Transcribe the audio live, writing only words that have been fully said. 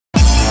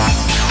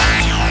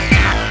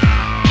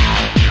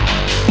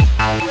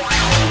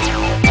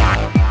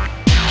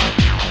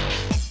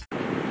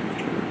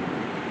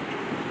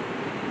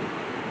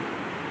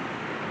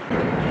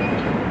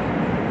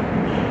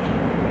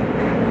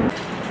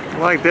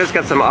like this,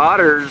 got some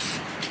otters.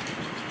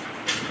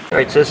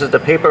 Alright, so this is the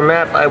paper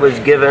map I was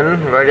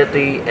given right at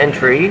the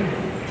entry.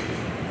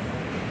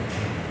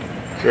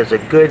 So it's a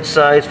good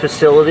sized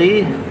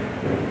facility.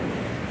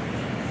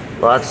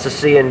 Lots to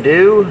see and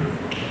do.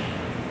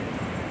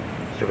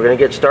 So we're gonna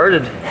get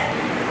started.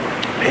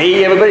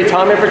 Hey everybody,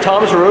 Tom here for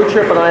Tom's Road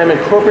Trip, and I am in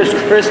Corpus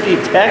Christi,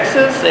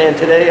 Texas, and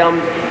today I'm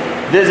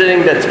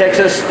visiting the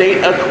Texas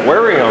State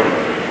Aquarium.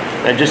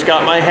 I just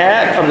got my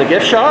hat from the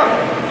gift shop.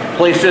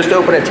 Place just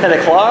opened at 10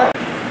 o'clock.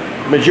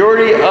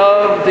 Majority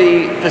of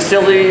the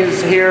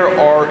facilities here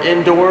are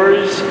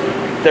indoors.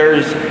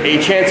 There's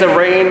a chance of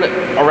rain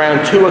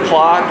around 2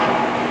 o'clock,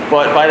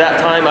 but by that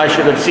time I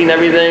should have seen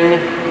everything.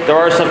 There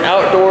are some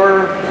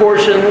outdoor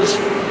portions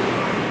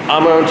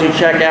I'm going to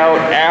check out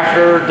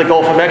after the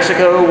Gulf of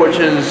Mexico, which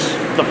is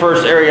the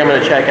first area I'm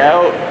going to check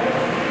out.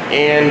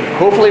 And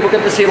hopefully we'll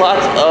get to see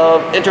lots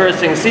of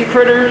interesting sea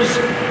critters.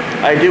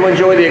 I do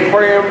enjoy the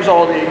aquariums,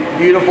 all the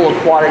beautiful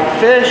aquatic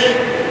fish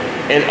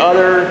and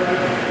other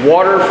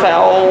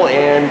waterfowl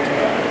and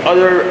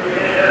other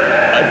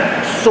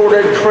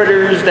assorted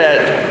critters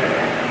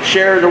that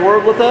share the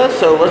world with us.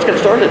 So let's get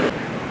started.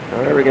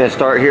 All right, we're going to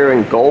start here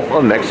in Gulf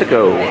of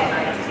Mexico.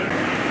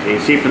 So you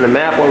see from the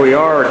map where we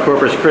are,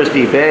 Corpus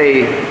Christi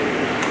Bay.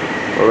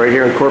 We're right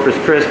here in Corpus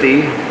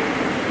Christi,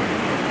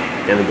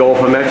 and the Gulf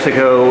of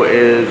Mexico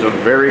is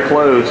very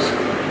close.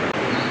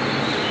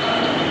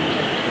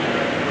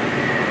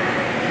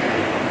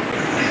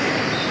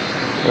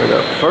 And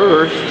up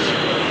first,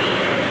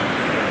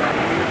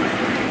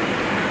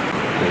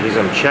 there's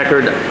some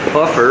checkered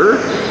puffer,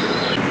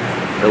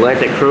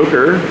 Atlantic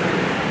croaker.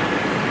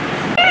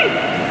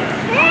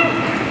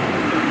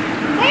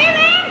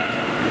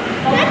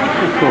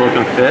 Cool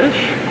looking fish.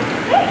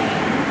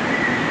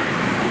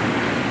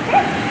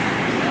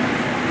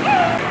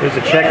 There's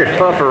a checkered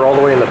puffer all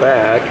the way in the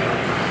back.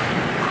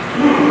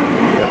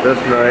 Got this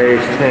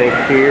nice tank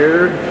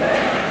here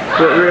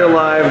with real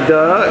live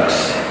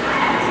ducks.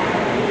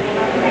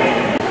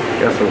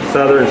 Got some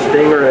southern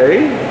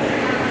stingray.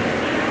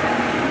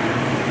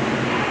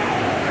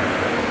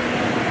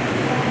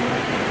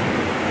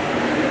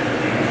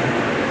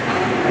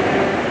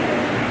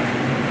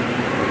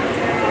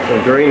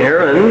 Some green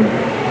heron.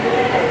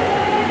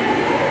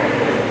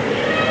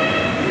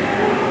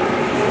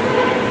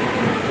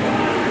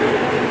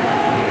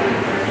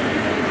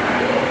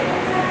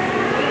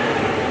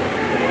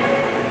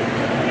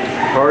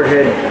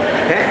 Hardhead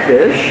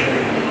catfish.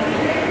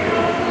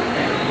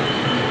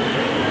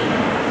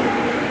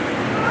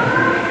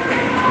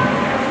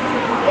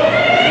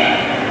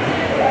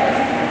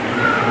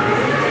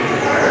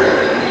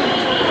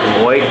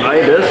 White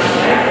ibis.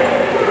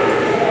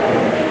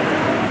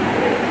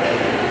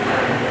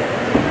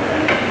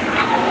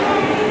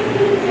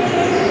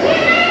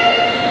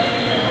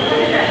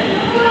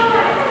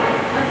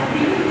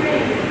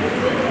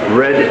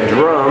 Red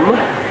drum.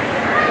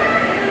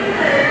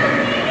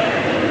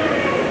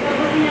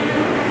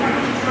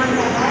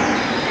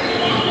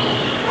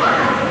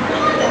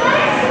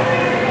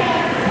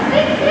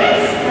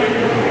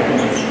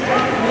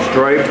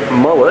 Striped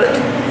mullet.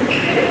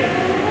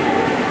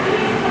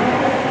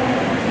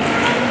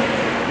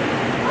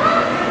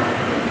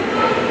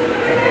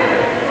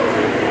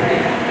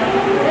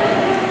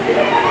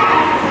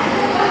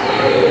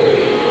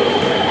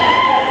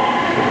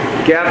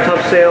 Gaff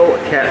tufsail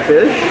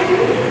catfish.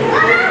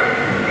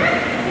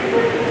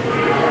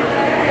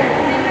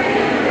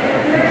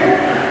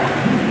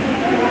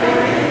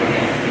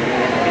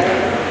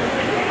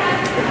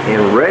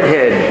 And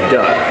redhead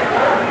duck.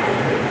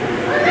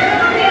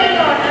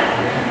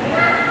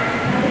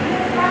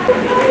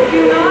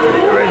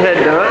 Redhead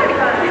duck.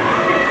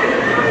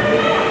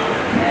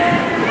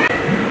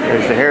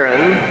 There's the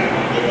heron.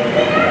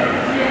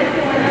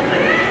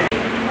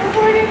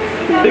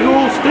 Big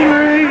old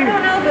stingray. I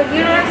don't know, but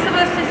you're not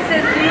supposed to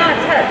say do not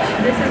touch.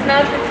 This is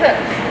not the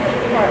touch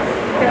part,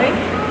 okay?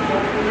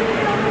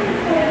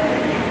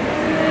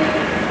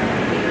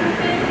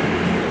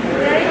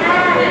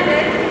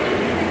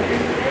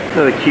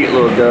 Another cute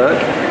little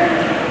duck.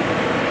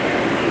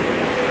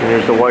 And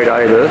there's the white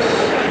ibis.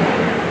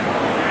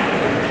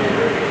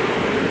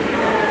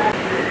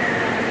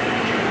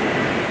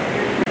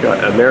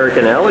 Got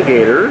American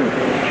alligator.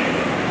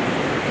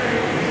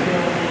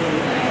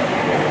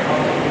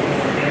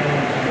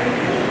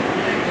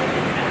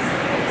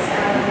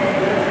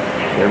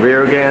 And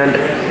Rio Grande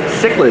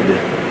cichlid.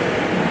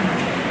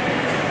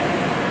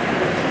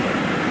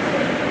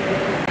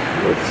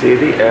 Let's see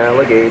the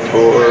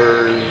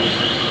alligators.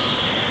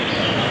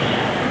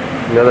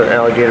 Another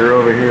alligator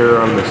over here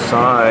on the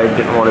side.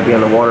 Didn't want to be on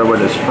the water with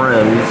his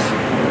friends.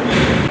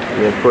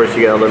 And of course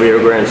you got all the Rio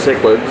Grande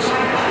cichlids.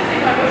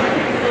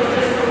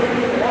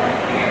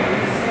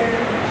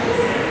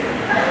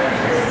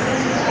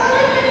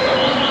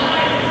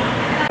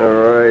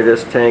 Alright,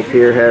 this tank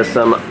here has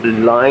some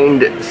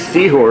lined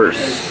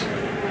seahorse.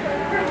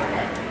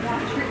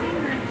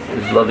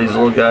 Just love these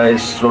little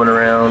guys swimming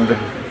around.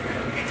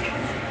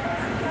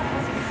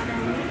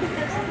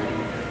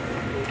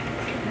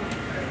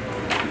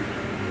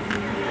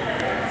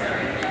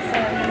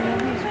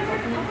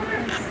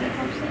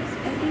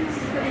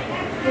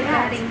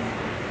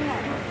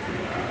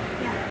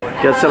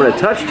 Got some of the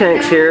touch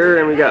tanks here,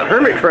 and we got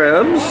hermit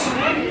crabs.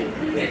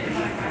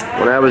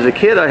 When I was a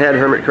kid, I had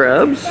hermit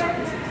crabs.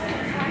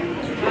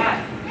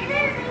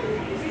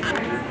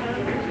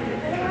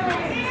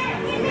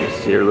 You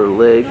see their little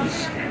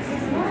legs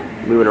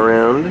moving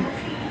around.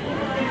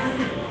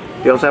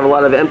 We also have a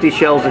lot of empty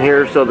shells in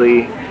here, so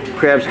the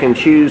crabs can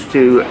choose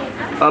to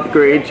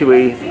upgrade to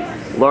a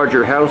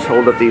larger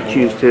household if they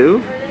choose to.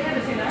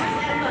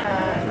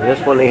 And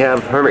this one they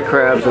have hermit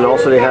crabs, and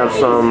also they have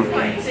some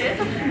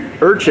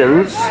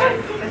urchins.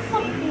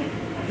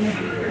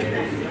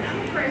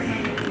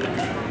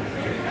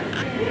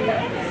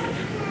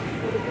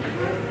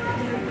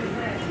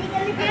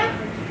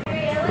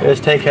 This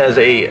tank has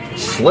a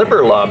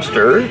slipper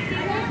lobster.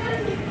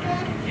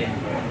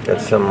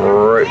 Got some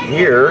right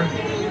here.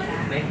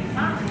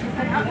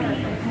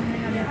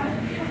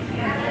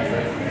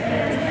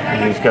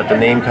 He's got the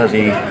name because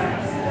he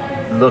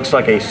looks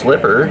like a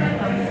slipper.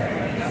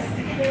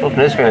 Well, from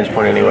this vantage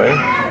point anyway.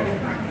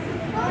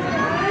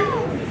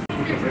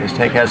 This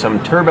tank has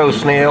some turbo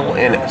snail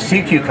and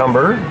sea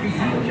cucumber.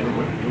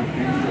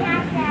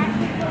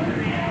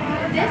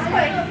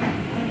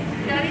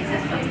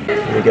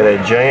 We got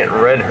a giant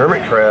red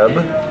hermit crab.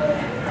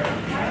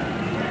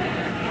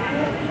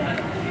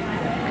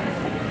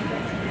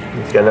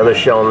 He's got another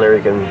shell in there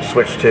you can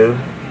switch to.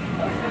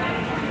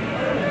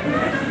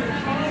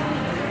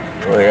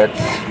 Oh,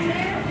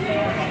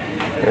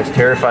 that's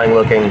terrifying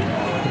looking. Look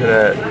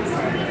at that.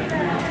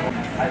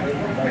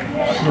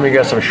 And we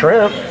got some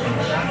shrimp.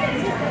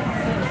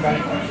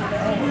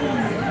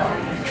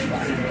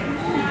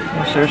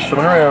 They're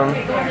swimming around.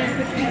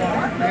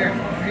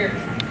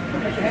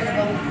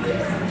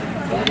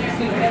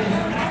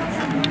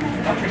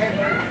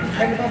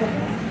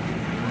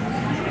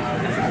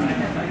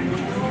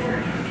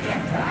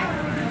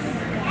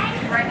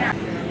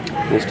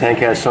 This tank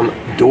has some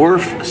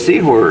dwarf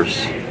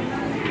seahorse.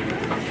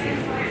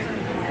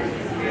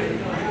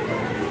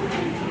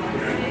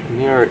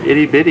 They are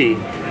itty bitty.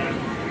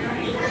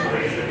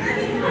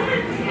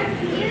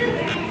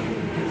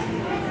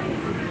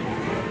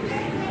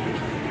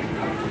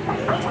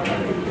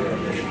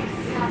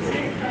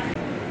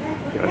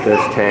 Got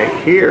this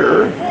tank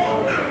here.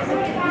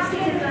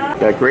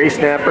 Got gray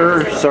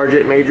snapper,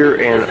 sergeant major,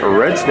 and a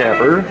red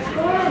snapper.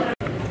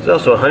 There's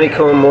also a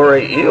honeycomb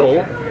moray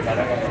eel.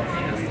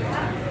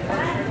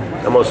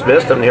 Almost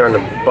missed him here on the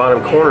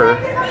bottom corner.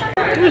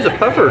 There's a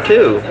puffer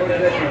too.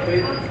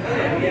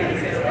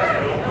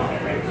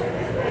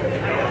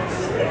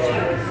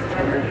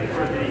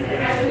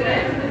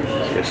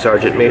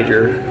 Sergeant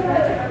major.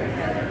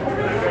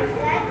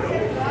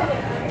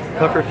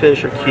 Puffer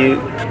fish are cute.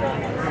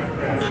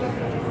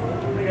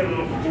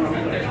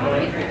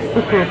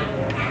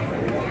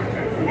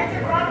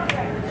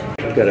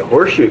 Got a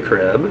horseshoe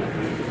crab.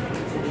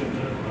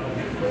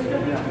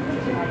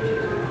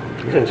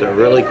 These things are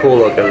really cool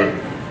looking.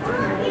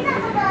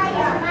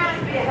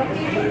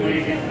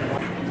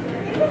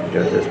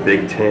 Got this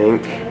big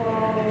tank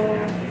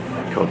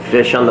called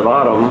fish on the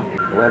bottom.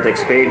 Atlantic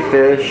spade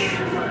fish,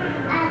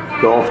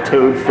 Gulf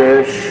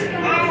toadfish,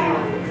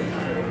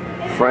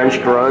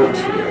 French grunt,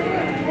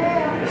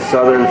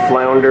 southern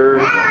flounder,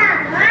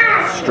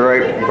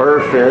 striped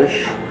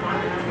burrfish,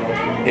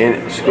 and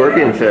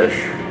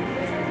scorpionfish.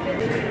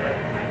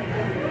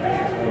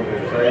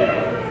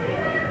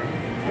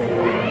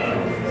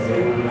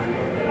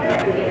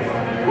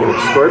 The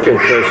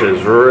scorpionfish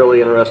is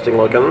really interesting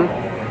looking.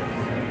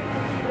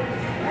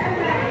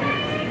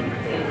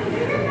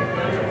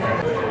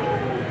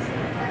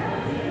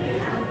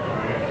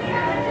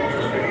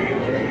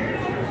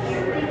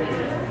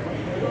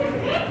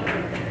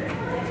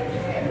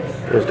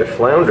 There's the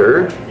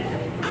flounder.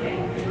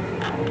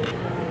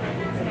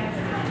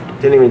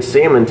 Didn't even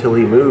see him until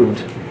he moved.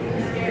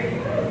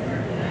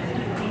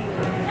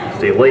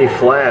 They lay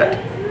flat.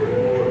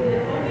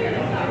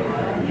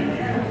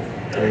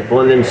 They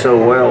blend in so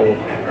well.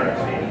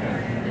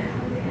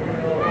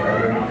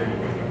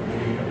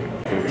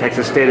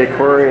 Texas State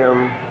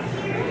Aquarium,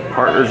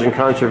 Partners in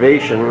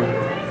Conservation.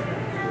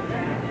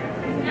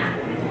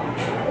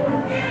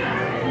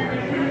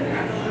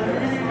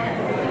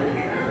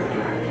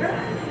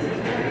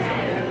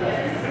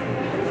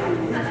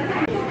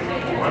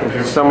 This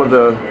is some of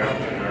the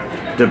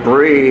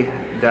debris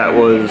that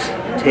was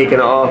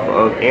taken off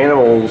of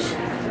animals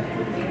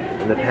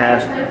in the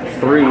past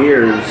 3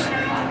 years.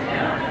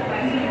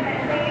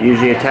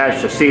 Usually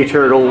attached to sea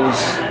turtles.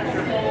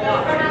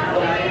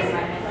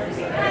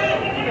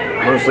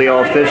 Mostly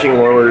all fishing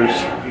lures.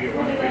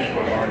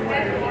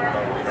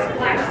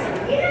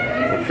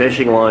 And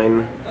fishing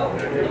line.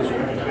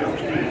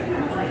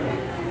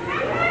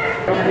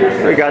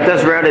 We got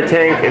this rounded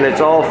tank and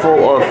it's all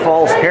full of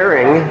false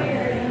herring.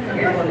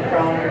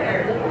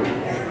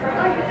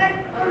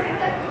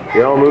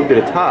 They all move to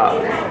the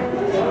top.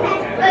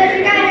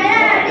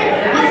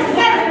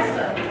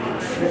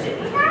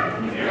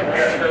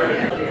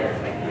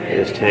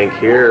 This tank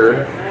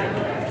here.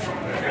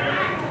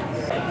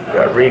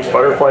 Got reef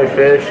butterfly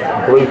fish,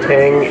 blue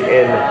tang,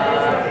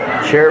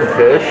 and cherub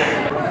fish.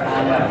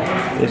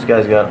 These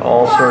guys got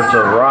all sorts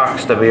of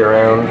rocks to be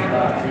around.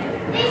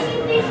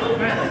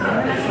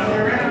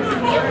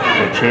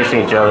 They're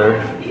chasing each other.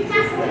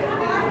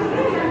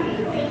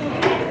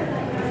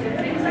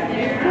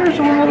 There's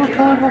one little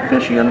colorful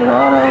fishy on the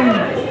bottom.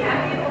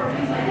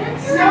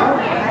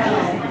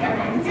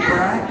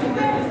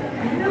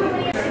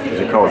 These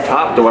are called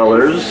top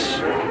dwellers.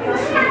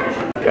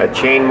 Got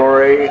chain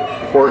moray,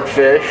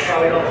 porkfish,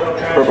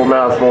 purple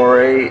mouth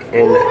moray,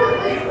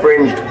 and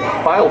fringed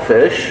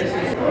filefish.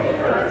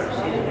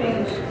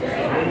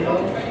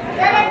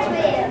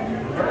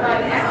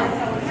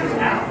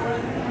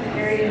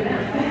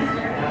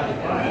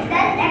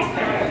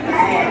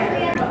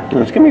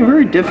 It's going to be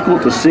very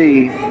difficult to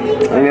see. I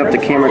don't know if the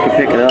camera can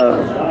pick it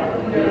up.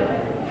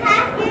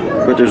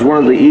 But there's one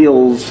of the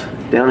eels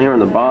down here on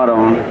the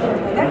bottom.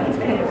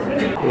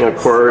 And of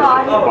course,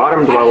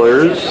 bottom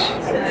dwellers.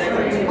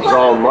 It's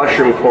all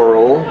mushroom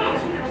coral.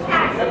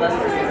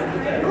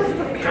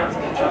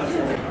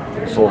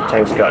 This little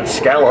tank's got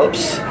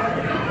scallops.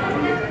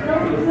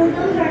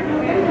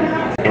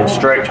 And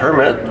striped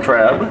hermit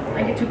crab.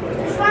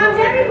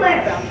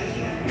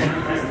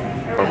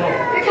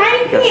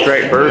 Got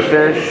striped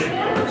birdfish,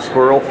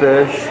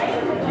 squirrelfish,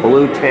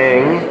 blue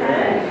tang,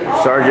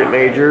 sergeant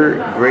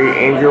major, gray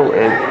angel,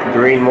 and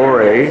green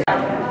moray.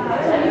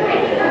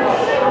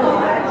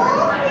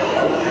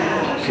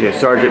 See a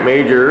sergeant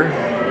major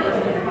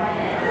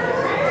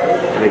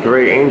and a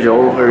gray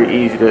angel, very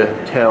easy to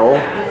tell.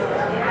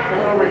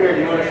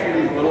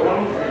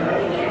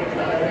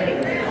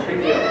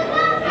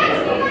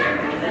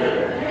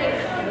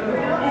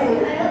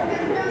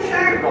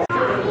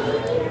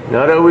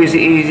 Not always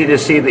easy to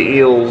see the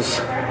eels.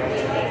 It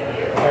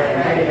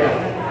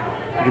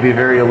can be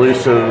very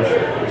elusive.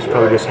 It's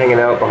probably just hanging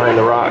out behind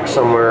the rock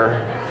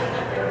somewhere.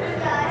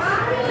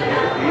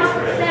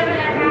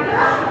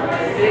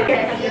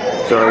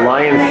 So a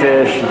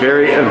lionfish,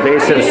 very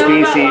invasive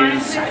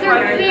species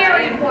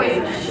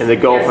in the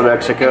Gulf of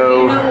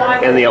Mexico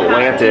and the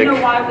Atlantic. You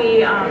know why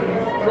we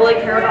really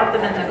care about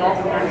them in the Gulf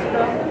of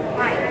Mexico?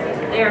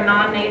 They are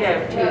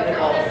non-native to the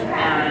Gulf,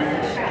 and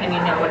can you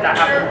know what that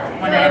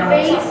happens when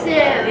animals?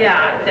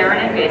 Yeah, they're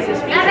an invasive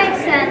species. That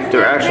makes sense.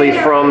 They're actually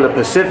from the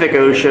Pacific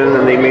Ocean,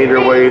 and they made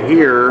their way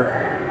here,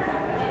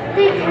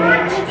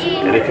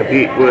 and they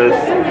compete with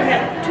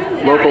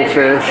local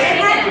fish,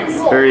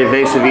 very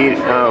invasive,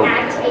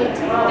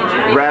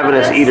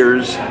 ravenous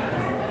eaters.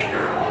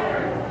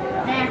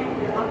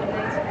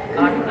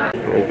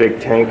 A big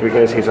tank. We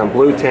can see some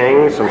blue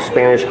tang, some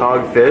Spanish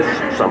hogfish,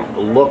 some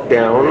look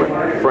down,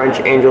 French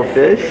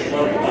angelfish,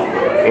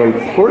 and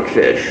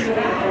porkfish.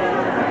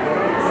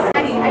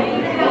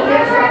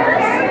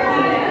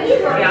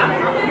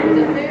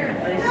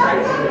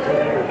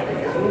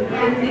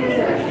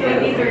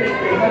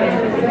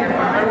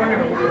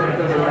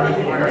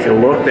 So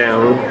look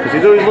down, because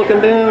he's always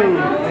looking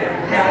down.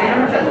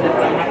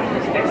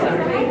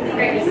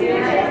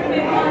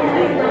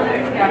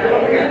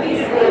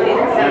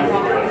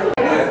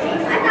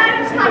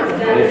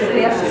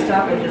 We have to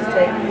stop and just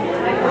take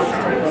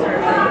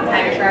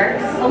tiger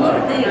sharks. Oh, look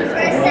at these.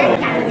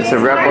 It's a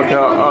replica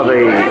of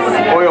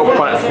a oil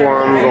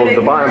platform, well,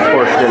 the bottom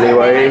portion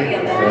anyway.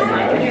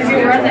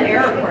 We're at the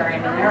air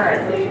aquarium, and they're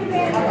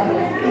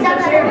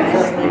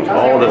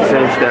All the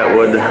fish that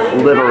would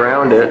live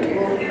around it.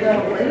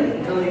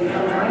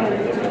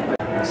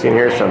 Seeing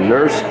here some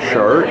nurse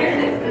shark,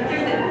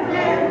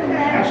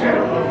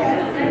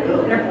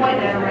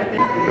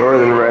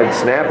 northern red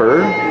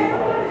snapper,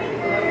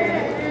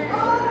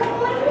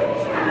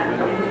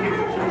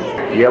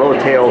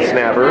 yellowtail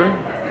snapper,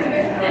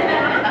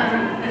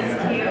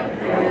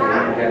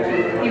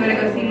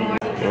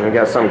 and we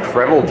got some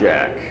treble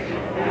jack.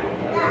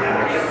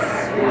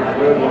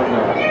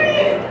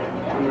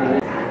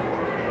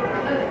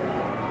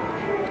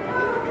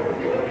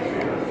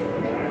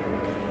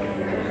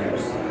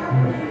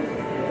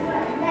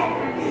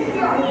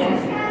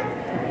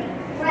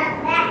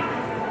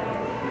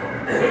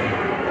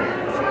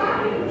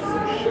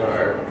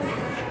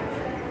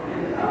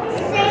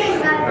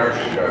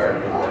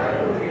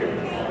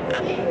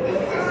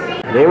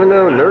 And even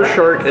though nurse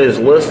shark is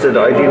listed,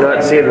 I do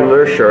not see the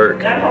nurse shark.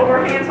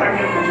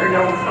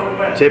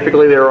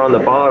 Typically they're on the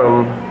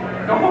bottom.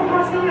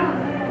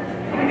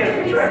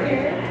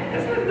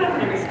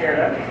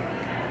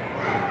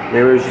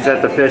 Maybe she's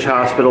at the fish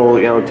hospital,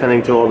 you know,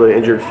 tending to all the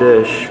injured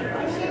fish.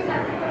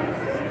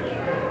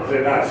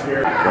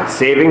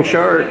 Saving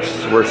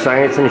sharks, where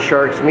science and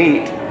sharks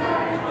meet.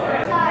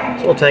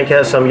 This little tank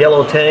has some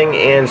yellow tang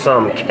and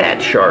some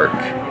cat shark.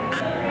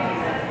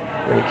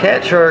 When the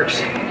cat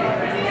sharks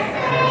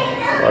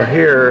are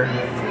here,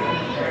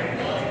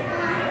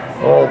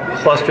 all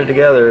clustered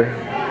together.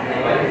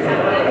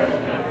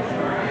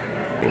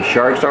 And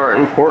sharks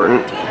aren't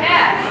important.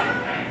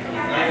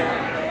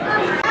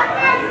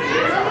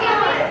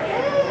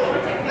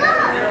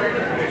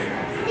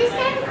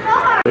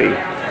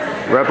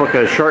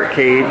 Replica shark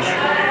cage.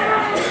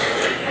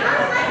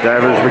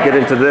 Divers would get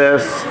into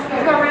this,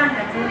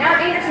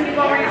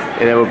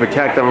 and it will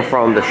protect them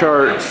from the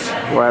sharks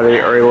while they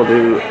are able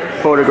to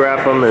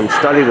photograph them and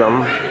study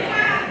them.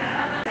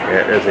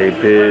 That is a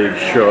big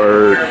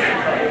shark.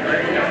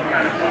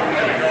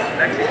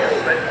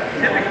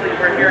 Typically,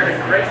 we're here at a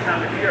great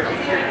time of year.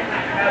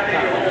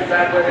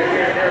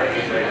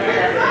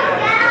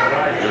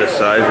 The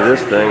size of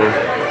this thing.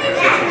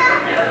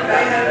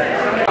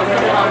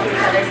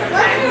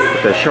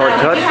 The shark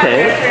touch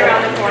tank.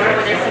 Around the corner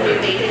where there's some new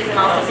babies and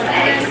also some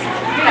eggs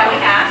that we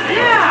have.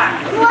 Yeah.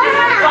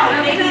 Well,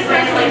 babies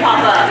randomly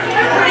pop up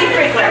pretty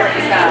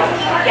frequently, so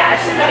yeah,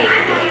 it's just a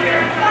baby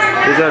behavior.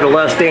 These are the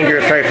less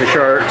dangerous types of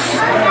sharks.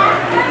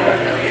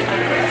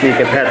 So you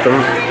can pet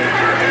them.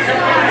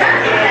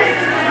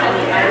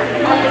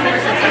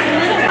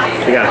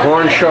 You got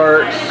horn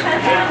sharks,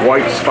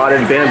 white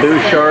spotted bamboo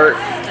shark,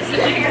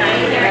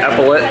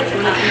 epaulet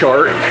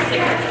shark,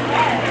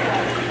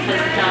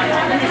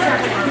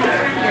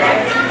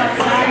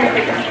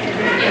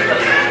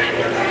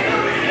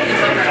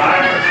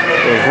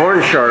 and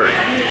horn shark.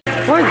 I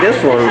like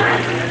this one.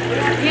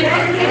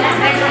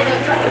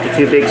 Got the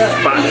two big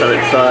spots on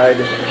its side.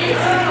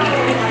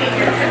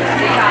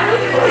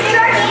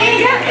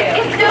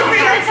 It's no free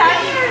to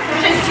touch.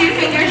 Just 2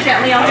 fingers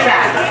gently on the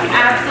back.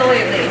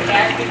 Absolutely.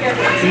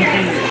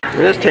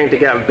 In this tank they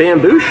got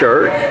bamboo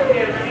shark.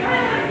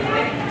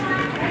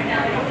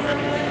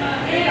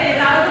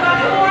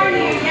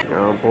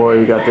 Oh boy,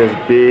 we got this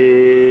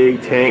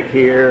big tank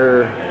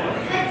here.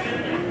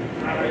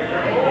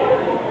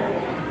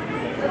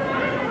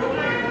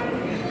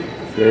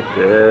 Look at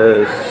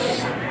this.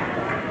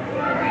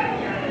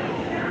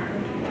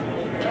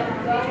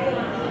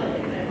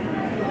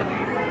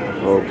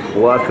 A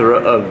plethora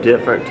of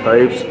different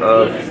types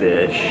of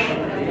fish.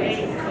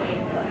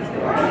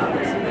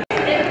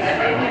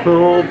 A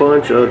whole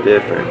bunch of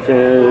different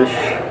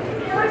fish.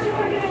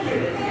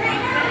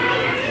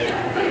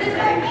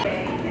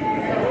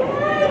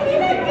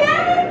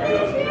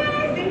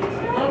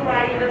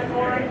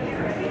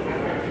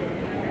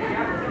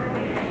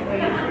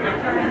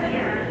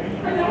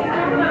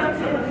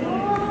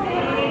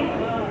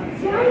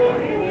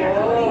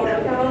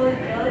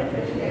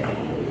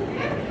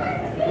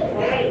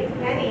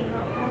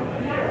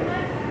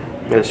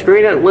 The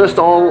screen that lists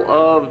all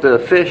of the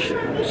fish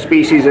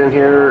species in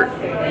here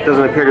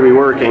doesn't appear to be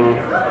working.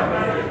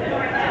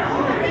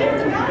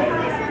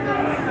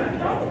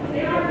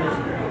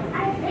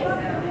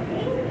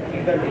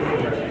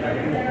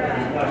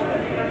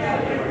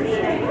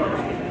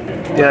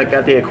 Yeah,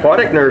 got the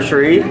aquatic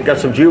nursery, got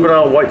some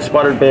juvenile white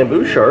spotted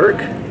bamboo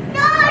shark.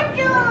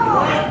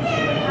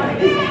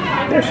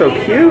 They're so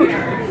cute.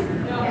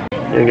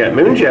 And you got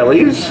moon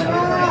jellies.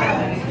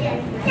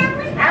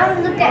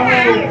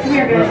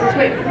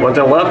 Ones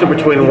on the left are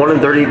between 1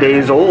 and 30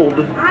 days old.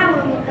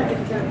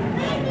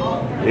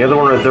 The other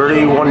one are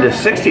 31 to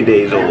 60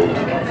 days old.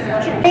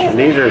 And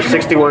these are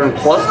 61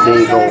 plus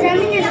days old.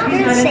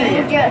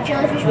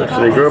 So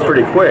they grow up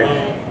pretty quick.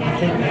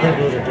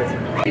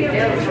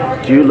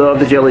 Do you love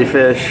the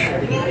jellyfish?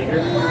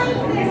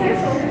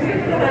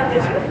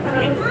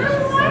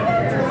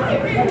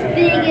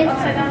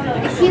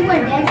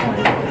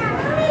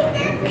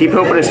 Keep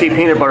hoping to see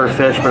peanut butter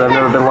fish, but I've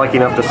never been lucky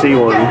enough to see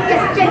one.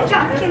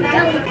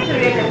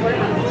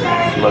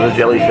 Some other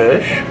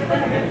jellyfish.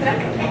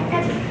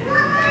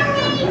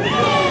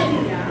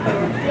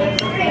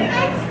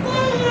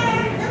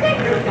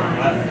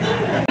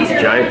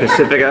 Giant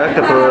Pacific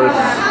octopus.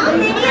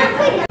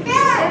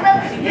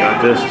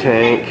 Got this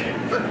tank.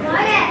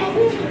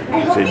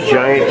 It's a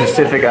giant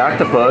Pacific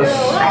octopus.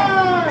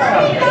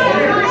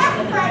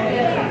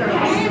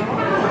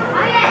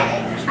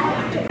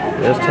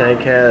 This tank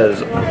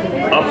has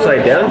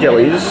upside down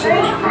jellies.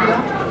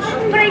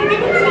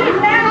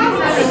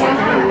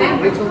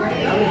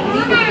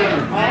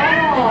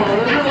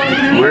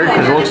 Weird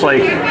because it looks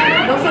like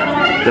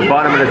the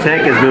bottom of the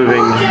tank is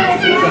moving.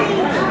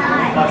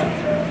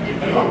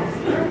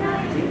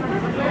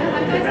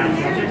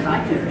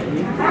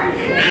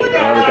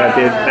 Oh, we got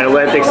the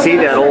Atlantic sea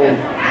nettle.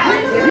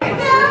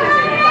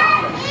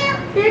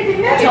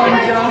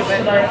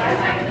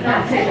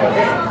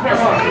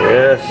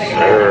 Yes,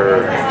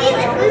 sir.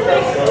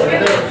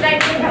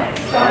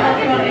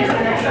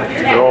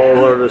 All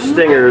of the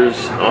stingers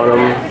on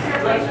them.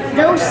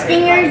 Those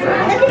stingers. Look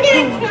at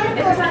their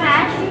tentacles,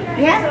 Cash.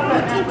 Yeah,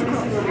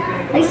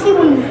 I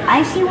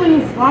see when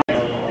it's wrong.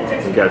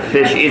 We got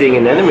fish eating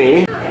an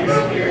enemy.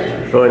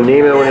 So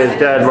Nemo and his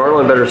dad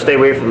Marlin better stay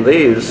away from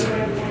these.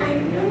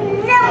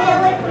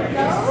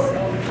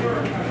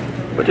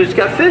 But there's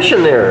got fish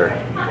in there.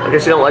 I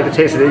guess you don't like the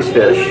taste of these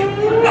fish.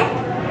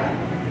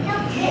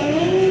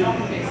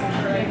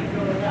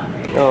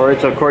 Alright,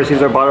 so of course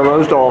he's our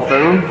bottlenose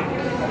dolphin.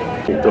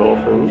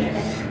 Dolphins.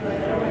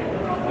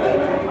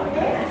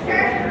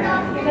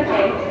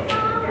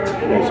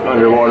 Nice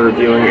underwater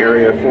viewing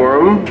area for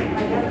them.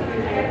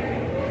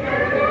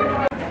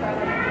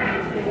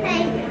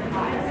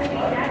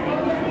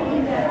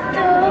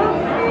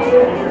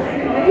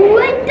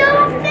 What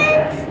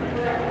dolphins?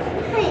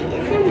 Wait,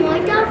 is there more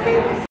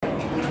dolphins?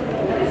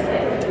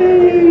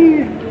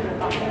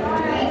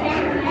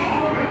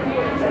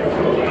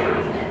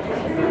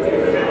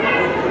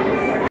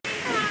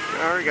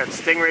 got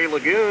Stingray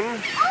Lagoon.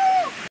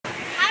 Oh,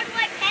 how do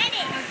I pet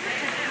it?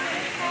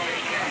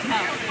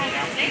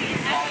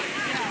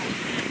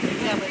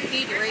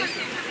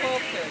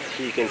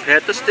 You can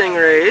pet the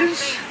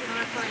stingrays.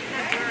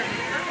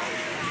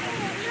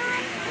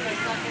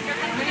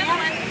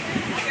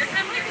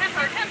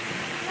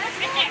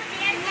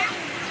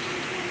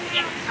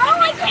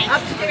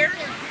 Upstairs?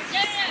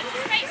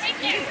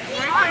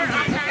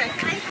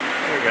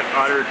 We got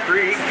Otter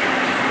Creek.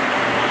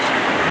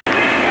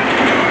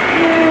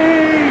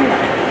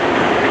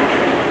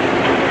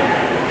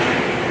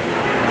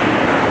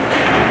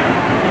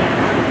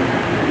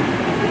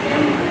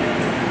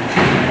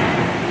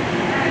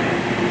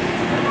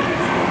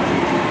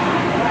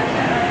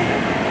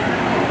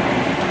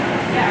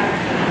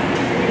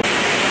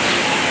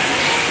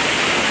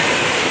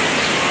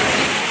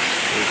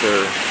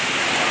 They're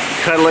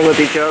cuddling with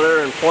each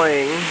other and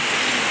playing. You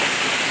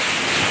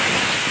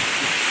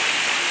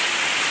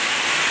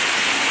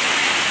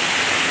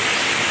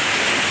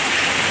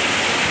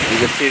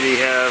can see they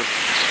have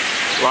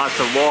lots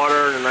of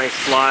water and a nice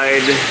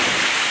slide.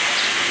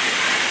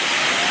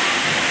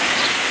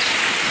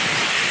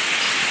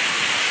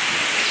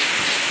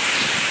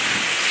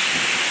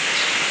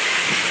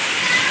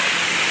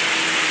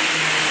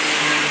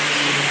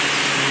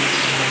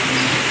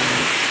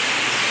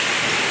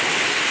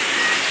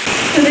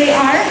 So they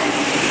are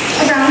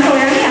a brown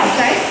color on the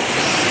outside.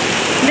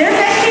 Their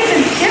best shape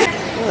is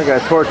different. I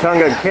got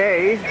Tortuga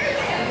Cay.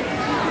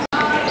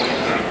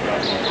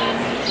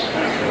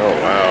 Oh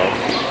wow.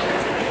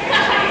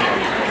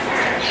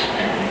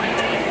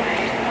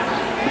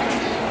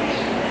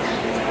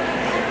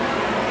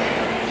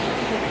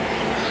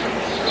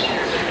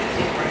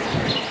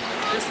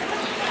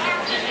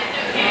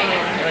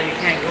 Well, you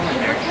can't go in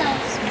there.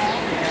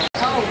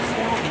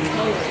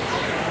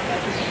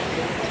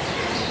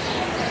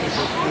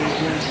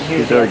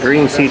 These are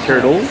green sea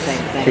turtles, in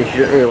case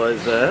you didn't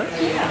realize that.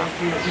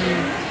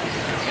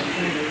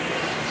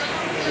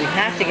 We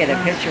have to get a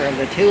picture of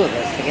the two of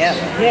us together.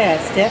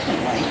 Yes,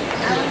 definitely.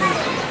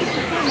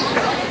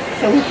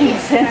 So we can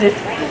send it.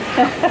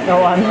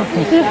 No, I'm not.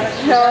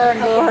 Nora,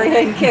 Gloria,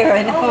 and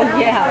Karen. Oh,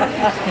 yeah.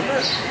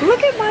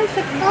 Look at my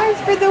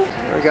surprise for the...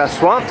 We got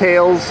swamp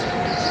tails.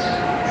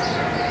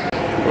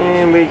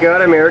 And we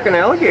got American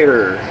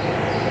alligator.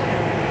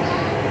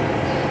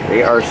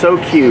 They are so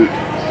cute.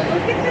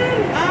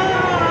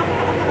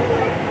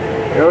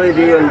 I really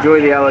do enjoy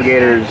the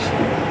alligators.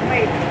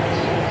 Wait,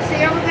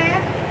 see all of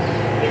that?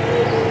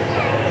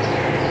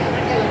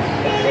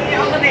 See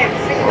all of that?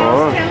 See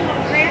those two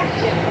little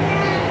crabs?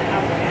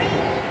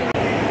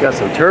 Got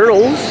some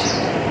turtles.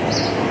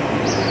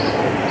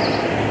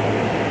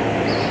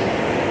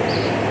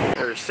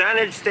 There's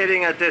signage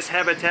stating that this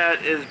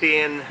habitat is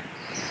being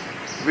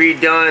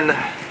redone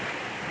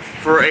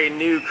for a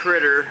new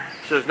critter.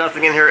 So there's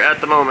nothing in here at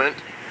the moment.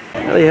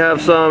 They have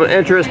some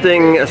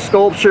interesting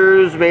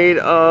sculptures made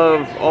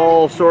of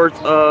all sorts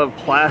of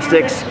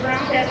plastics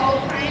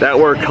that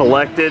were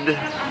collected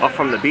off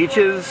from the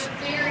beaches.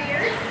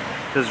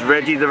 This is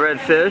Reggie the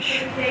Red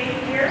Fish.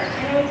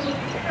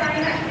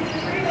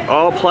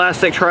 All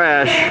plastic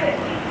trash.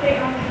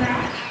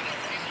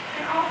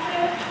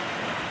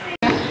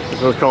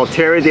 This one's called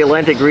Terry the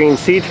Atlantic Green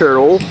Sea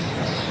Turtle.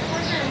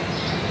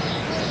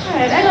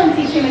 Alright, I don't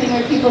see too many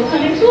more people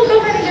coming, so we'll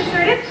go ahead and get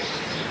started.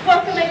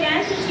 Welcome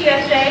again to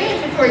TSA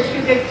and to Torch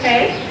Good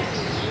Pay.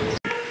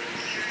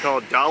 It's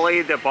called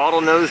Dolly the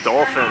Bottlenose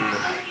Dolphin.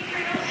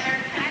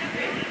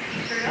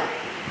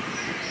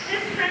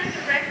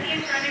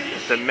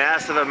 Just the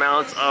massive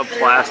amounts of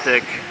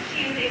plastic.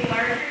 She is a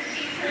larger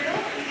sea turtle.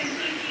 You can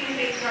see she is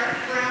a dark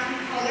brown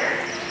color.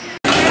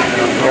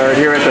 We're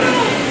here at the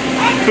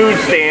food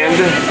stand.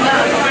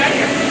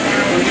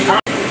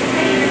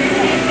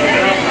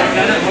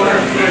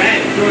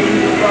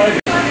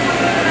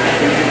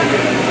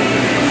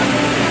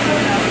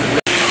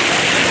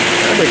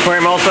 The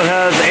aquarium also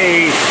has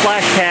a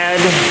splash pad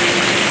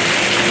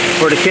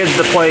for the kids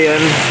to play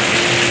in.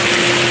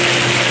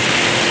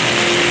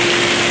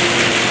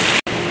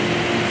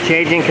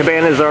 Changing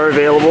cabanas are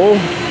available.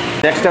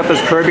 Next up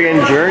is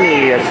Caribbean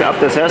Journey. It's up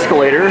this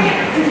escalator.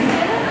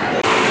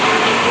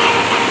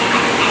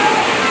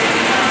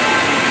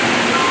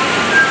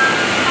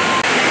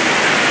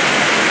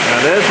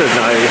 Now this is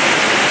nice.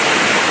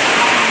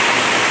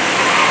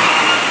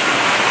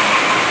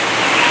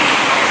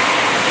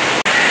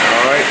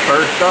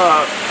 First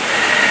up,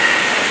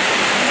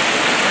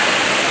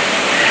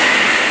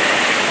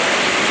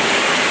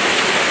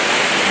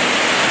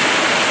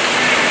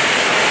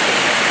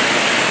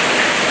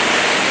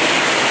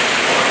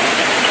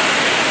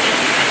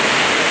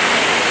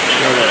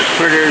 the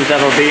critters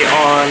that'll be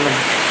on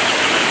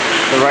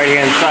the right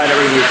hand side that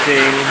we'll be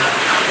seeing.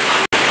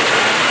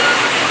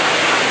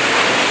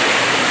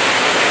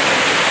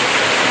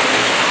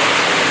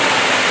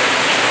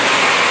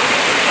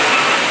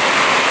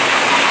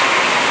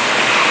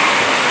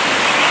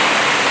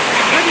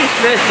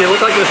 Fish, they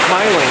look like they're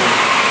smiling.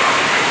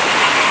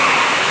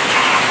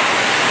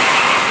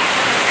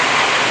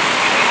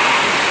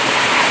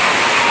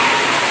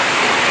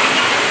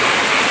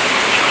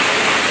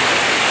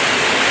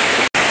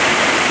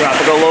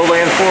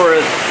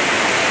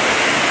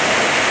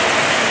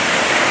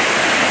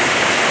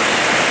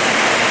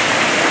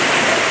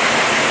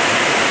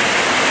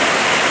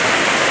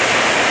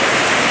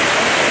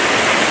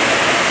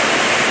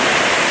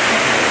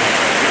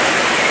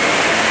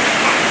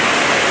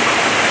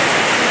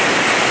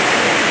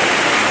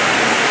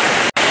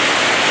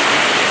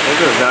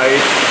 This is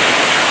nice.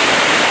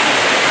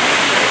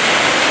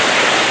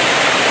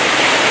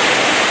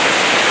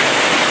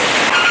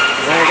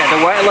 Then I got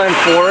the wetland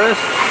forest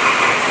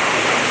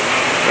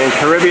and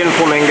Caribbean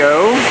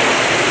flamingo.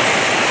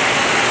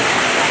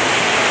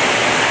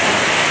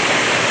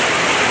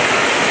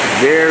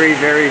 Very,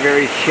 very,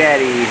 very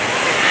chatty.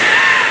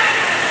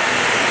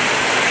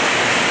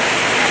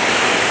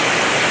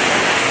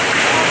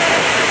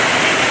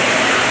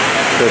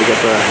 So to get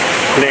the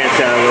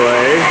plants out of the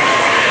way.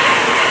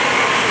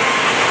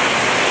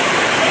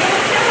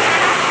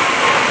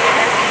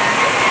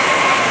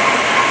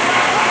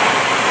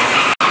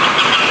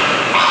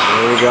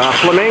 There we got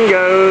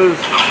flamingos.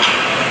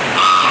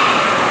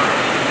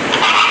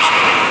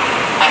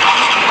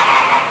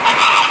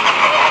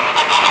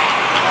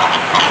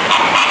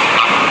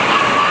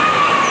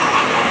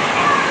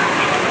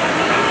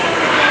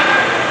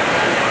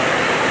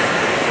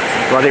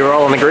 Well, they were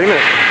all in agreement.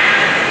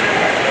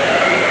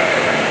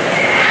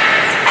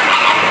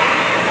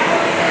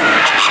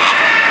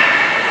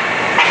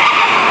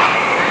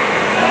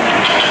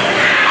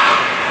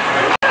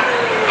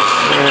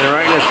 And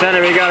right in the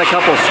center we got a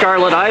couple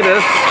scarlet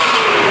ibis.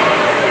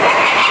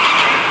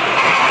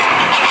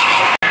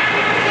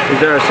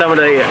 These are some of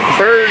the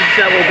birds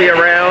that will be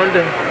around.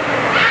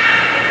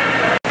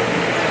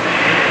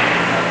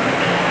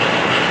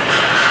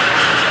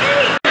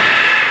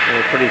 And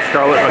a pretty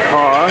scarlet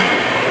macaw.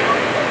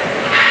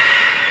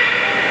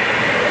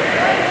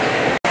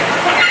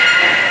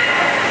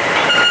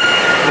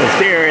 That's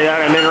the area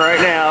that I'm in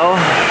right now.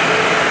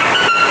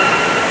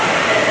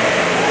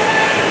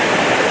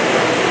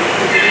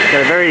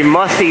 Got a very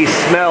musty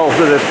smell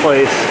to this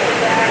place.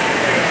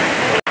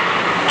 A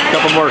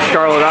couple more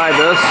scarlet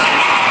ibis.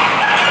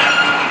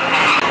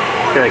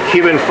 Got a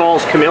Cuban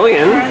false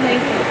chameleon.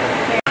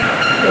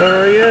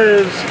 There he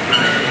is.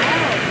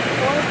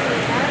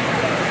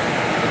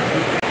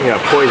 We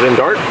got poison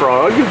dart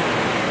frog.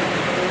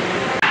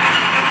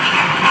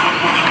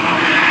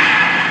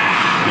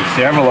 See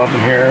several of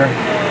them here.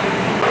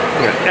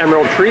 We got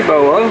emerald tree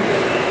boa.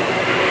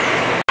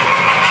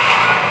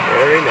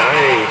 Very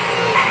nice.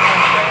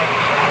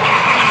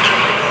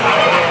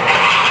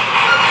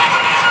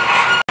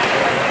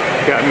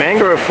 We got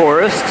mangrove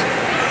forest.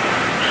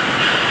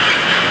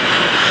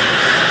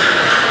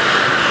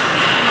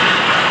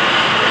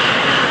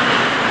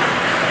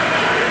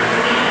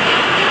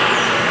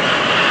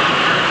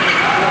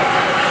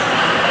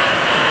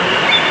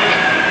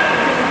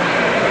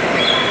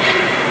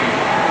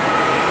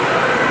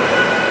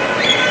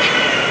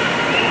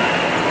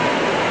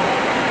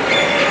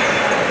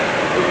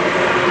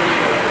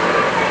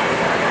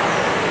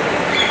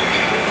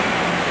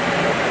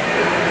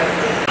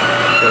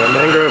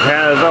 Mangrove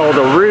has all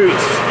the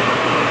roots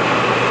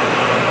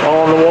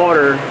all in the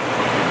water.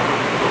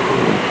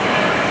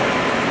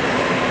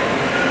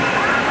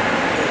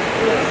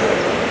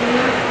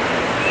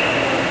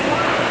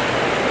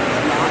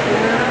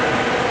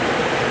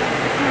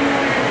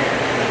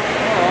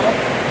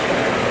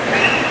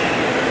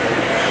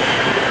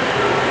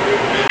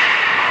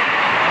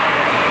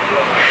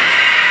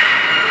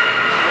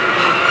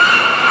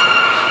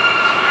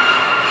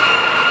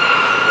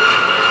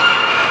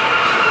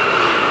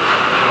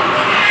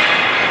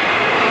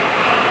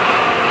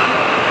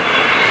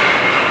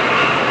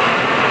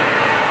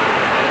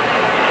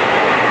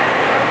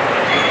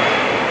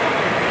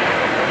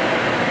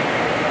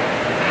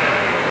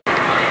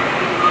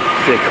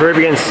 The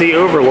Caribbean Sea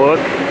overlook.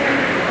 I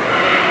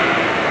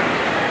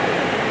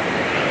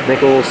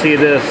think we'll see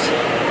this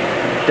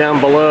down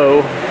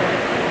below.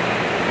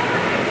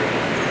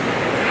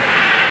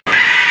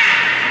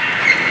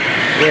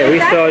 Yeah, we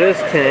saw this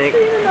tank.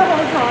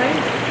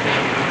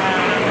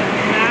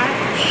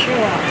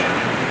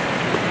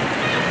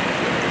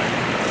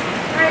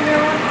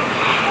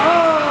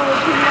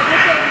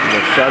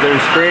 The Southern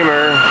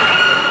Streamer.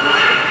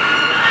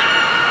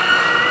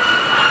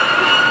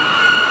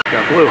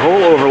 Got Blue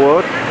Hole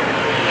overlook.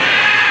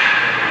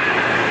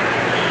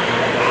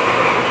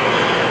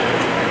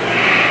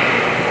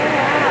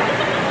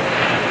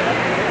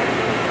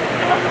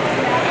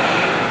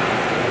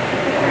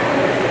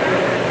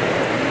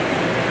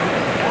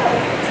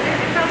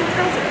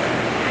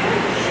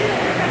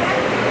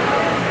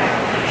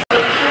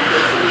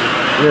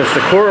 There's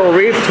the coral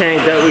reef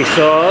tank that we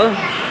saw.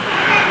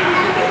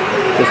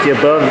 Just the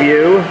above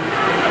view.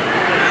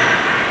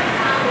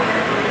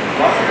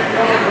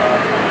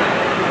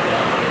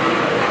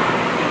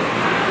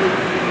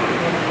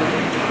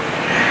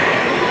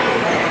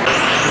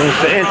 There's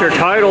the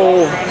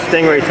intertidal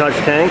stingray touch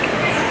tank.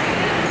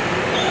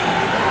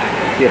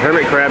 See a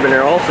hermit crab in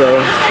there also.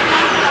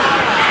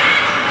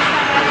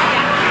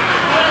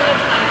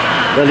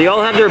 Now, they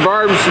all have their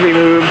barbs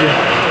removed.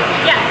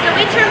 Yeah, so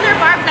we trim their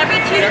barbs every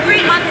 2 to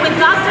 3 months with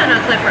dog-tongue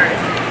clippers.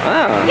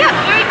 Ah. Yeah,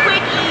 very quick,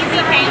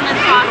 easy, painless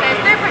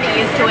process. They're pretty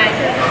used to it.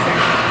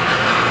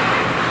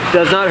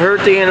 Does not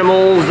hurt the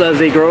animals as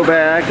they grow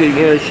back. You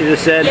know, she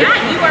just said. Yeah,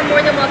 you are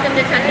more than welcome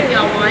to touch if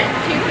y'all want.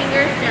 2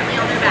 fingers gently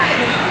on their back.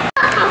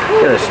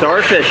 Got a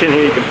starfish in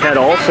here you can pet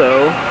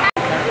also.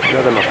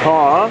 Another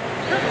macaw.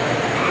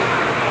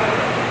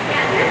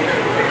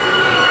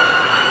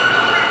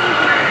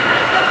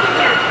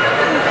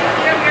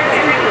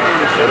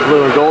 A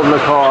blue and gold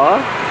macaw.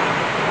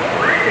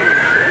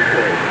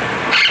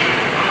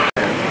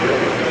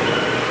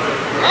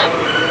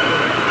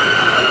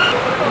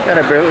 Got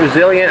a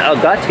Brazilian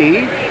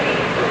agati.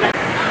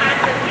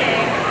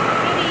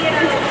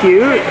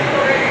 Cute.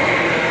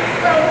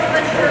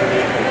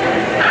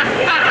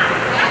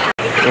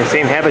 And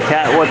same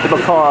habitat with the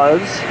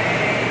macaws.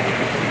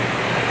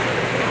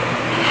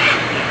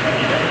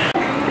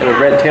 Got a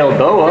red-tailed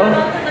boa.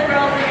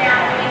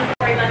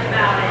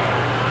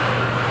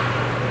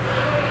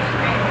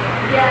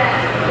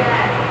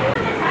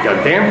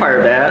 Got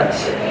vampire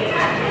bats.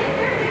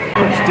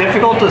 It's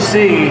difficult to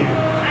see,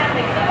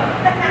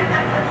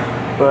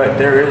 but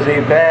there is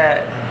a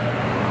bat.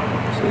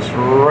 It's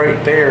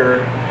right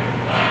there.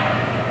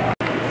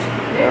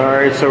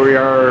 Alright, so we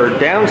are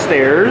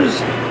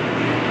downstairs.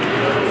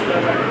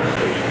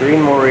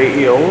 Green moray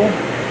eel.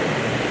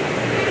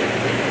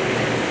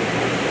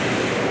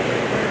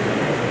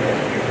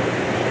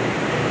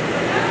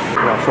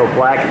 And also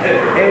black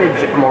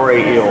edge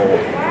moray eel.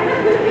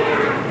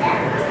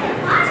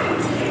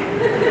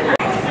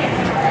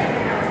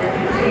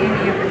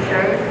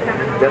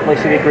 Definitely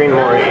see the green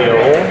moray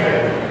eel.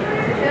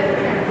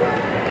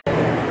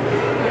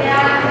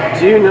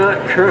 Do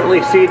not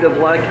currently see the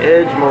black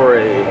edge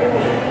moray.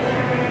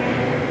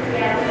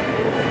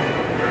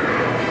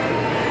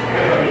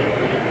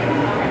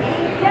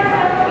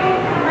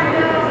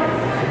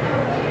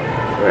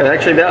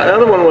 Actually, that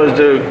other one was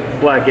the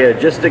black edge,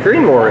 just the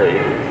green moray.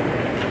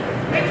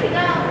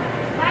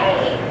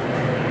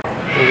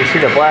 You see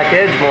the black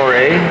edge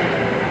moray.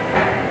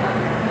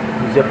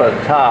 He's up at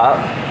the top.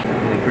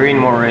 And the green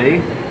moray.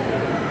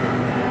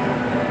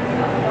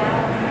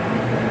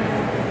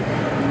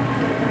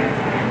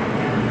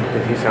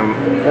 You see some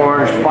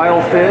orange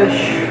filefish.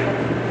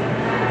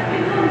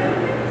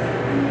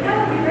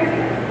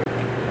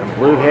 And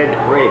bluehead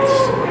wraiths.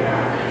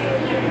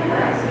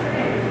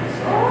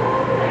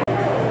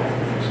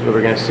 So what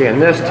we're going to see in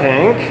this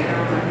tank.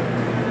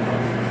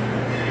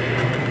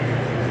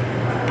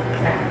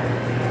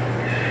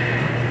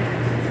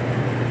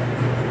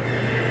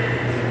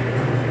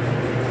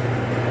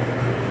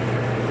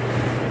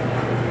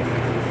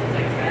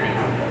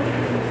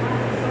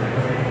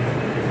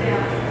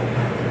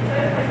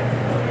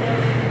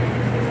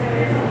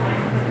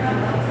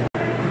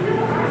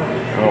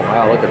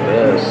 Wow, look at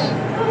this.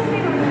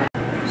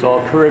 It's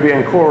all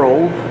Caribbean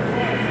coral.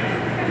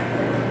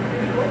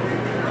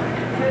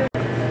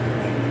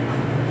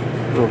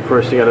 And of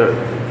course, you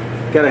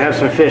gotta have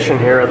some fish in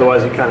here,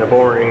 otherwise it's kind of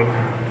boring.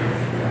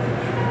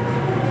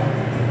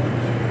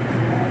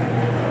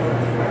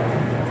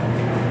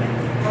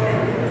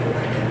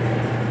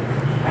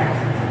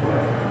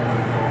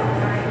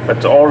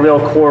 It's all real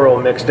coral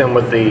mixed in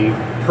with the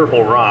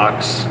purple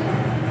rocks.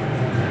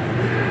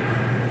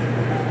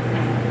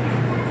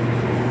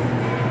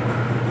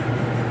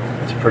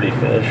 Pretty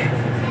fish.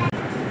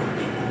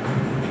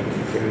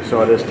 Okay, we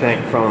saw this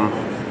tank from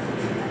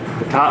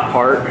the top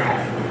part.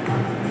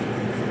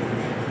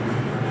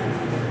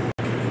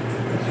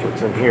 That's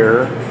what's in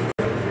here.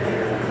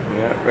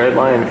 We got red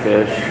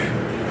lionfish.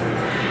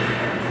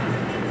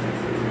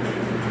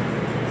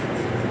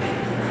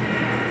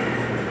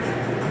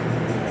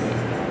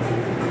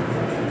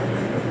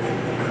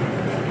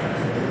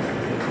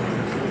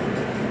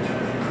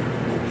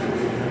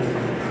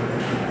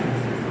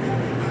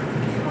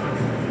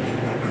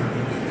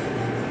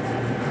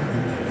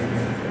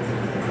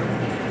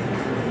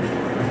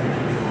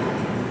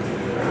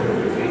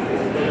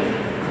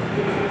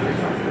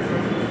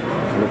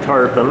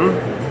 Tarpon.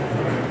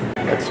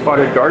 That's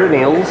spotted garden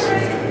eels.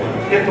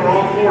 Hit the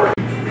wrong floor.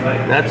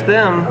 That's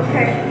them.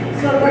 Okay,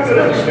 so let's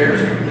go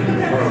upstairs.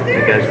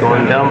 You guys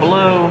going down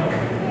below.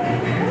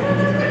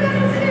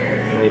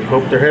 And they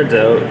poke their heads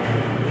out.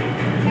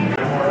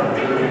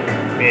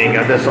 Man,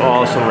 got this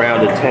awesome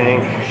rounded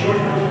tank.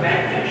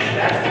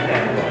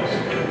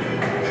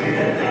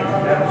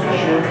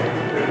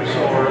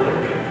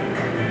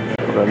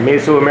 A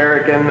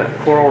Mesoamerican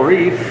coral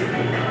reef.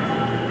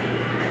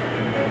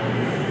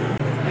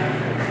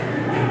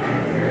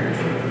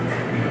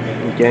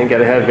 Again, got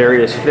to have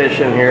various fish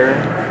in here.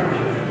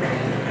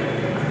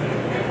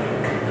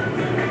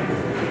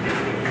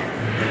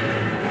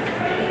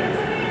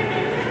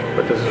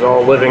 But this is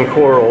all living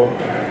coral.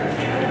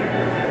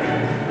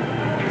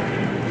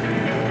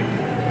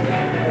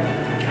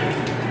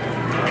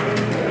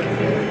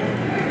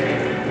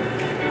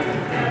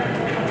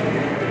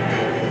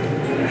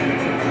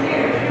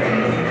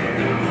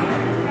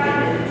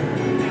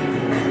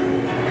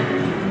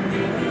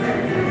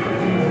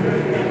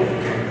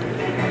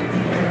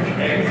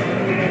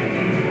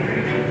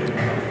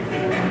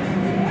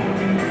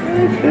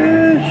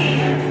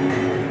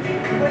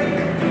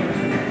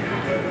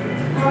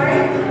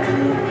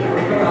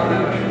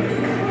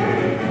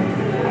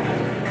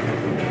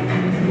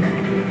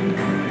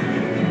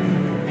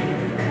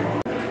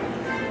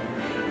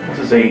 This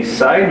is a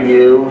side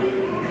view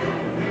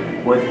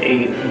with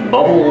a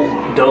bubble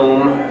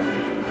dome.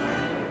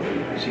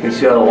 So you can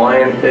see all the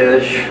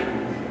lionfish.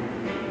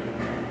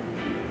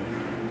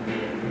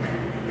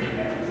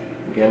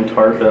 Again,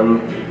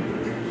 tarpon.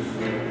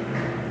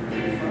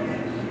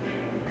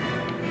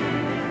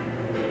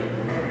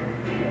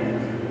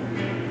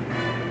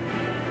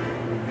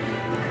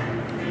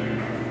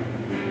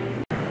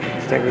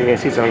 I think we're going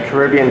to see some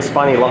Caribbean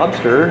spiny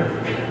lobster.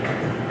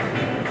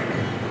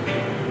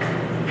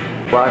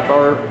 Black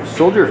bar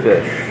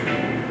soldierfish.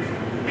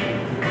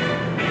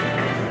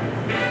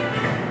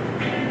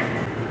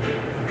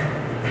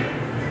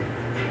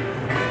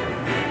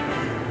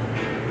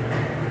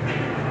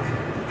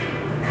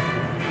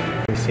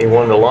 You see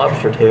one of the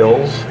lobster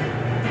tails.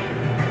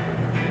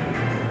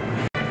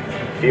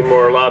 A few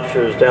more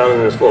lobsters down in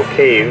this little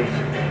cave.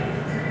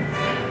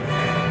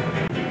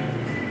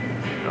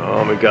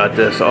 Oh, we got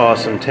this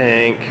awesome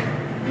tank.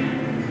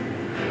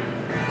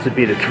 This would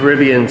be the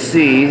Caribbean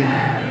Sea.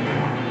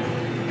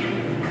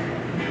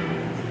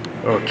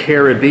 Or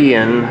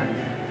Caribbean,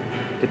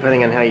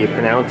 depending on how you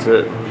pronounce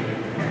it.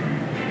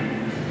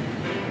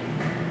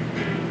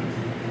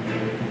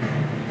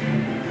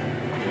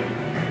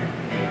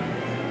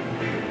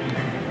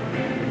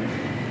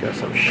 Got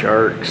some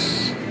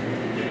sharks.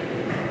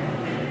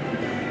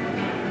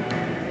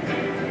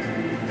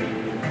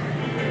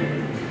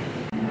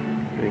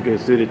 It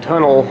goes through the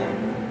tunnel.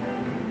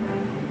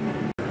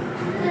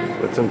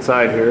 What's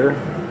inside here?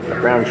 A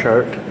brown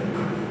shark.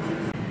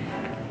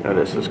 Now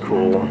this is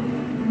cool.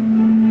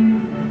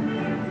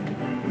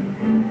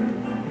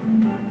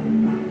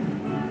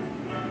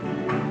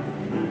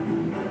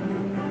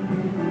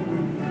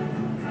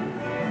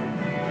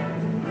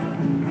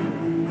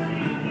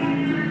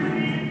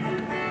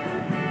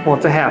 Well,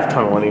 it's a half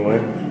tunnel anyway.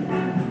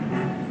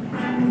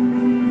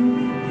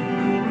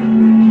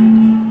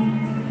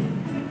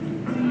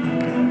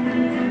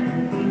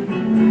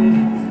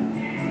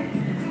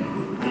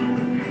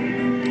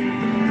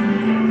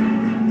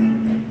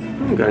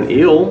 We've got an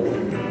eel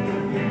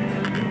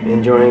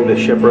enjoying the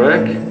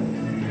shipwreck.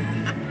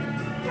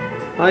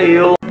 Hi,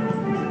 eel.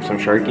 Some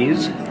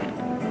sharkies.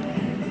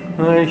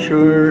 Hi,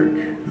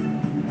 shark.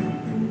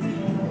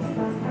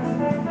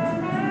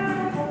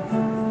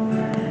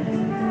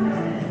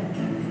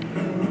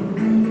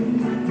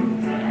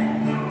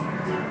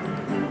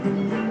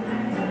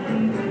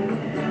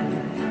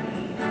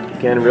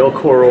 Again, real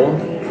coral.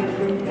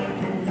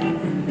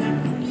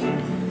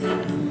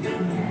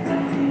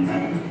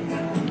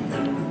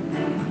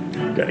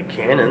 Got a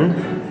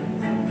cannon.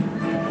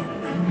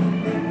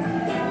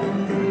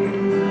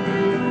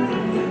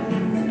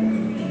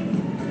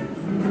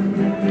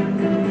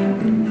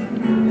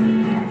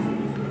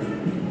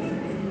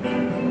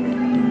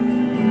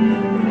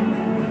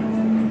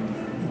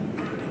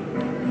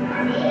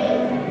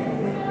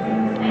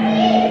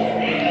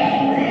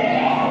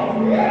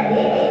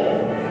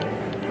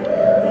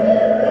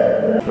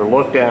 The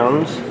look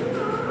downs.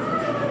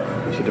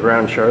 You see the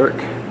brown shark.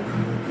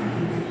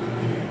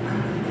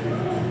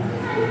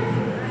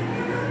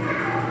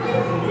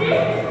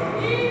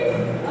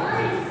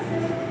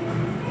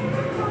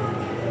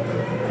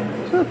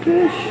 What's up,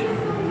 fish?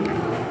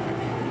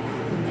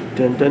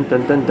 Dun dun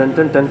dun dun dun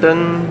dun dun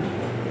dun.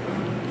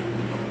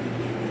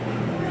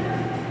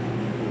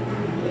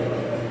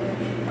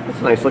 That's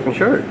a nice looking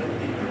shark.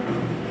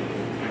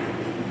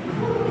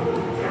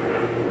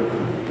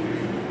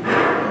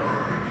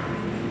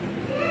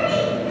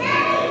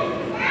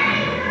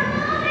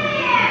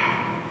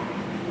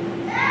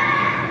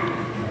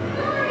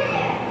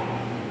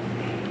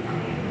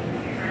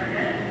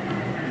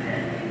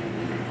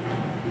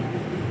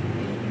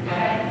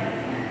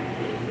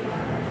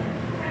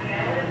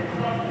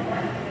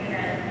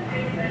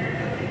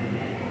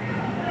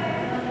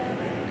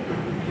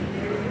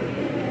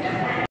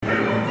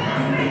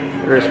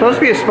 There's supposed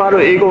to be a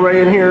spotted eagle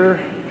ray in here.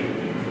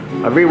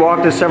 I've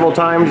rewalked this several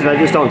times and I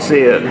just don't see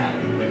it.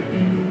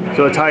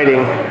 So it's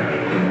hiding.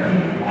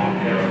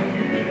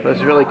 But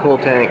it's a really cool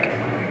tank.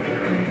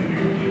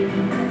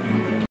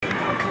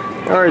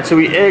 Alright, so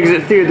we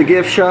exit through the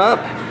gift shop.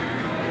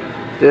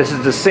 This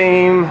is the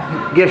same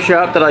gift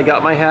shop that I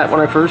got my hat when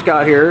I first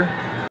got here.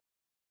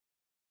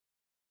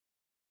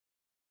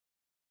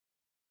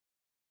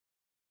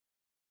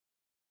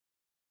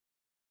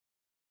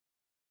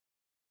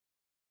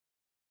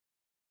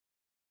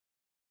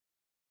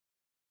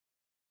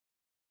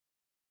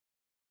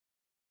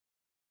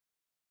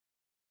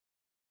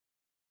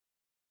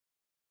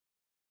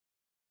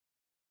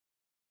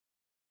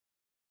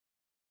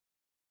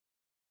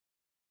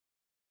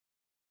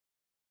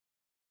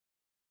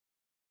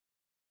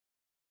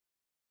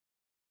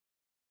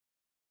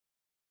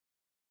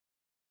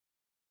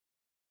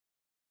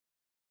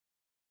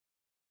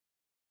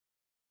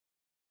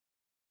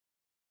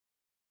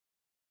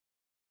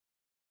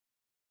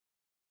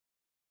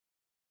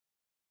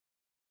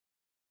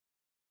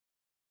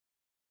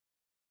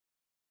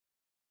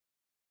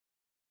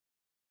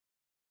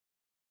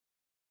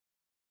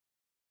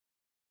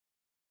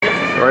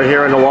 Right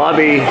here in the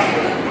lobby,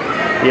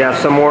 you have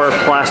some more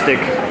plastic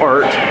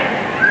art.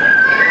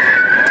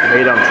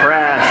 They dump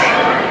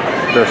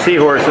trash. They're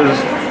seahorses.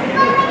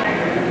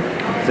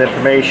 There's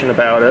information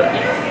about it.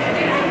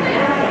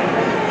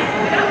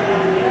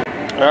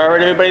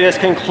 Alright everybody, this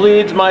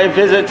concludes my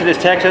visit to this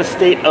Texas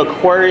State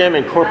Aquarium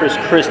in Corpus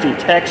Christi,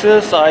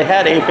 Texas. I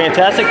had a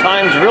fantastic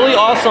time. It's a really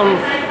awesome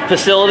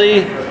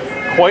facility.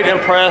 Quite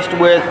impressed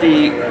with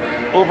the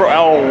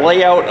overall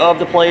layout of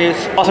the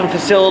place. Awesome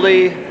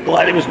facility.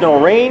 Glad it was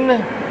no rain.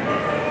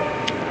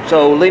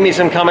 So leave me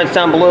some comments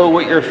down below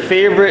what your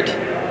favorite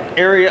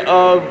area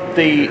of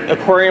the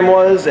aquarium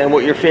was and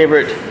what your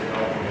favorite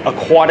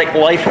aquatic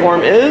life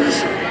form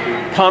is.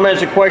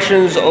 Comments or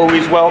questions,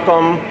 always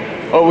welcome.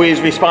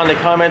 Always respond to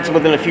comments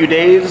within a few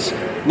days.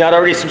 Not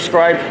already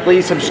subscribed,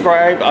 please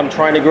subscribe. I'm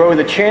trying to grow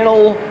the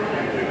channel.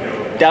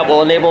 That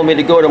will enable me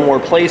to go to more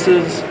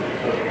places.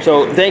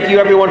 So thank you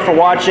everyone for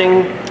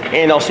watching,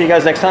 and I'll see you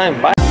guys next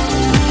time. Bye.